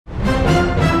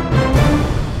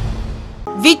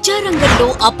విద్యారంగంలో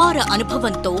అపార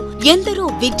అనుభవంతో ఎందరో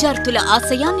విద్యార్థుల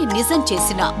ఆశయాన్ని నిజం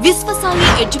చేసిన Viswasai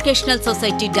educational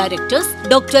society directors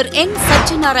doctor N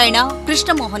Satyanarayana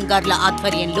Krishnamohan గార్ల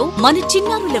ఆధ్వర్యంలో మన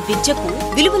చిన్నారుల విద్యకు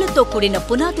విలువలతో కూడిన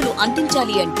పునాదులు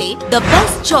అందించాలి అంటే the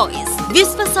best choice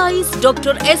విశ్వసాయిస్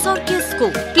doctor SRK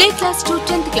school play class to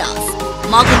 10th class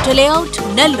Magunta layout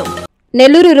Nellore.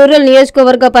 Nellore rural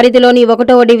నియోజకవర్గ పరిధిలోని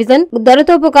 1వ డివిజన్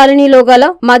దొరతోపు కాలనీలో గల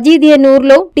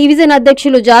మజీద్-ఏ-నూర్లో డివిజన్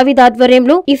అధ్యక్షులు జావీద్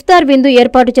ఆధ్వర్యంలో ఇఫ్తార్ విందు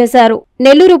ఏర్పాటు చేశారు.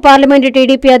 నెల్లూరు పార్లమెంటు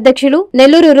టీడీపీ అధ్యక్షులు,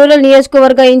 నెల్లూరు రూరల్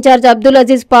నియోజకవర్గ ఇన్ఛార్జ్ అబ్దుల్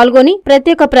అజీజ్ పాల్గొని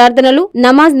ప్రత్యేక ప్రార్థనలు,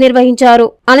 నమాజ్ నిర్వహించారు.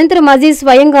 అనంతరం అజీజ్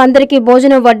స్వయంగా అందరికీ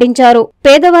భోజనం వడ్డించారు.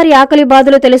 పేదవారి ఆకలి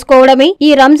బాధలు తెలుసుకోవడమే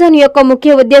ఈ రంజాన్ యొక్క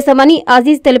ముఖ్య ఉద్దేశమని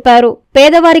అజీజ్ తెలిపారు.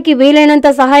 పేదవారికి వీలైనంత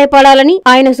సహాయపడాలని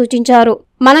ఆయన సూచించారు.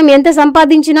 మనం ఎంత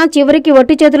సంపాదించినా చివరికి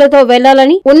ఒట్టి చేతులతో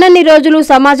వెళ్లాలని, ఉన్నన్ని రోజులు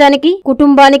సమాజానికి,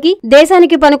 కుటుంబానికి,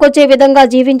 దేశానికి పనికొచ్చే విధంగా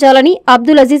జీవించాలని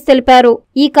అబ్దుల్ అజీజ్ తెలిపారు.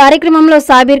 ఈ కార్యక్రమంలో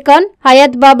సాబిర్ ఖాన్,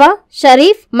 హయాత్ బాబా,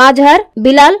 షరీఫ్, మాజహర్,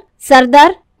 బిలాల్,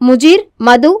 సర్దార్, ముజీర్,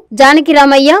 మధు, జానకి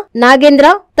రామయ్య, నాగేంద్ర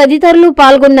తదితరులు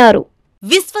పాల్గొన్నారు.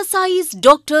 Visvasai's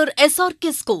Dr. SRK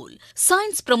School,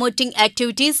 science promoting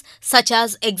activities such as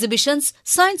exhibitions,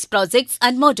 science projects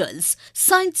and models,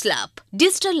 science lab,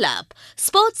 digital lab,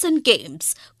 sports and games,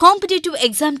 competitive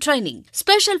exam training,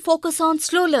 special focus on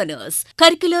slow learners,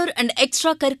 curricular and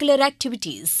extracurricular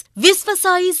activities.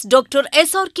 Visvasai's Dr.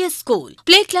 SRK School,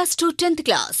 play class to 10th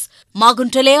class,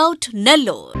 Magunta Layout,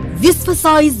 Nellore.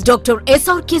 Visvasai's Dr.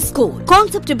 SRK School,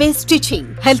 concept-based teaching,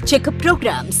 health checkup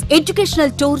programs,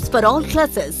 educational tours for all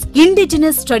classes,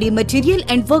 indigenous study material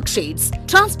and worksheets,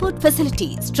 transport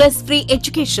facilities, stress-free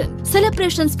education,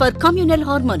 celebrations for communal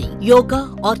harmony, yoga,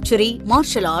 archery,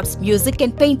 martial arts, music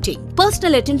and painting,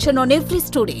 personal attention on every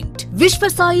student.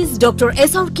 Visvasai's Dr.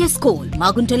 SRK School,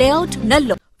 Magunta Layout,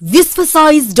 Nellore.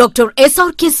 Visvasai's Dr.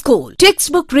 SRK School,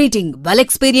 textbook reading,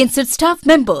 well-experienced staff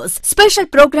members, special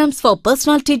programs for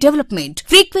personality development,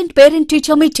 frequent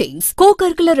parent-teacher meetings,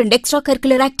 co-curricular and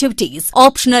extracurricular activities,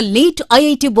 optional NEET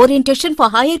IIT orientation for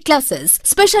higher classes,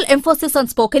 special emphasis on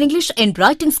spoken English and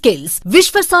writing skills.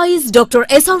 Visvasai's Dr.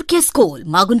 SRK School,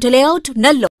 Magunta Layout,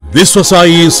 Nellore.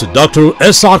 Visvasai's Dr.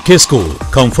 SRK School,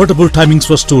 comfortable timings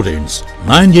for students,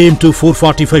 9 a.m. to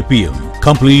 4:45 p.m.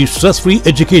 Complete stress-free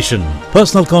education,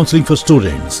 personal counseling for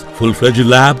students, full-fledged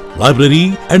lab, library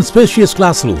and spacious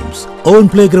classrooms,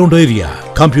 own playground area,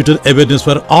 computer awareness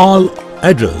for all.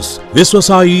 Address: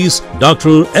 Visvasai's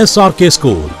Dr. SRK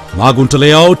School, Magunta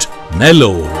Layout,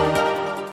 Nellore.